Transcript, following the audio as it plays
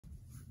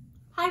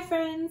Hi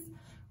friends,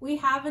 we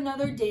have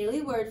another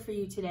daily word for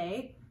you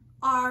today.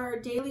 Our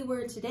daily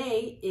word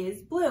today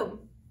is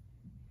bloom.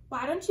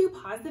 Why don't you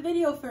pause the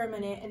video for a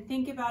minute and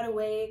think about a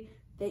way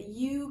that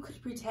you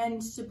could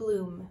pretend to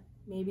bloom,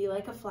 maybe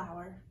like a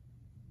flower.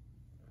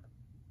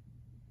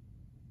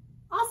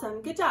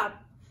 Awesome, good job.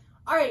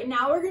 All right,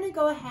 now we're gonna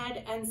go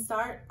ahead and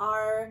start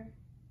our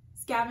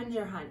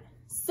scavenger hunt.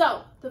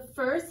 So the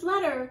first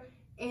letter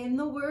in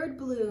the word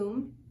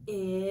bloom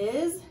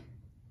is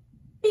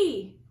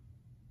B.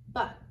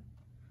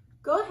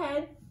 Go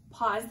ahead,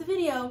 pause the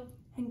video,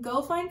 and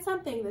go find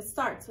something that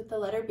starts with the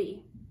letter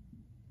B.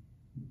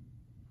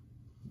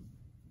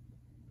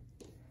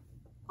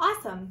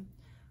 Awesome.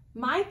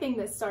 My thing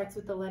that starts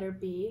with the letter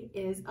B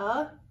is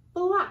a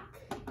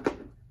black.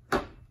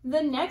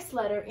 The next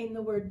letter in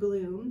the word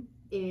bloom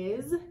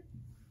is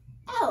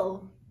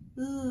L.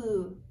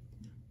 Ooh.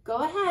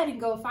 Go ahead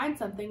and go find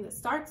something that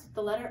starts with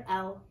the letter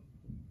L.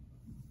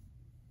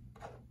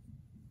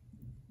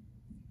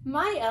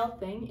 My L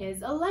thing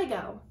is a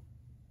Lego.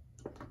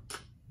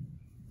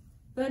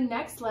 The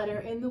next letter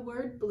in the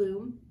word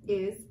bloom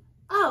is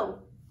O.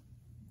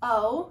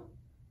 O,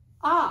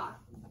 ah.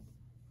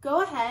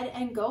 Go ahead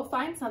and go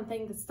find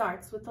something that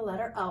starts with the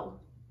letter O.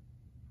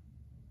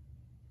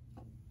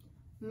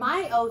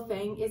 My O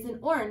thing is an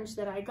orange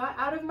that I got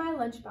out of my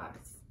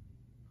lunchbox.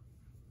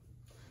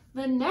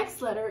 The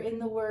next letter in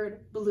the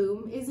word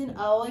bloom is an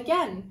O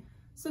again.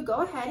 So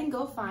go ahead and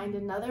go find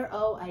another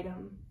O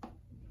item.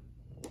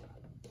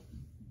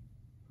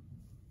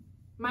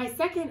 My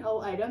second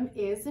O item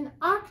is an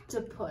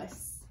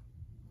octopus.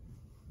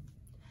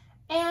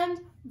 And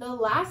the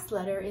last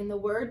letter in the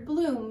word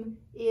bloom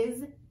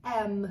is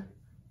M.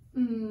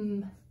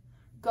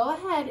 Go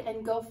ahead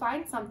and go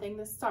find something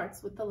that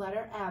starts with the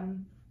letter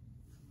M.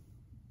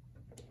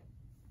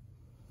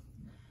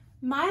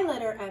 My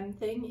letter M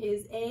thing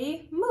is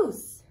a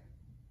moose.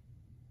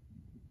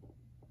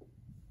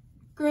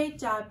 Great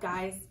job,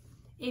 guys.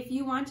 If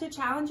you want to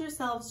challenge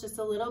yourselves just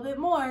a little bit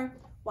more,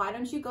 why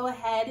don't you go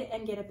ahead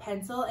and get a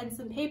pencil and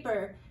some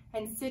paper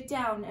and sit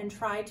down and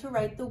try to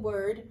write the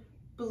word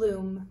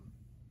bloom.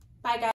 Bye, guys.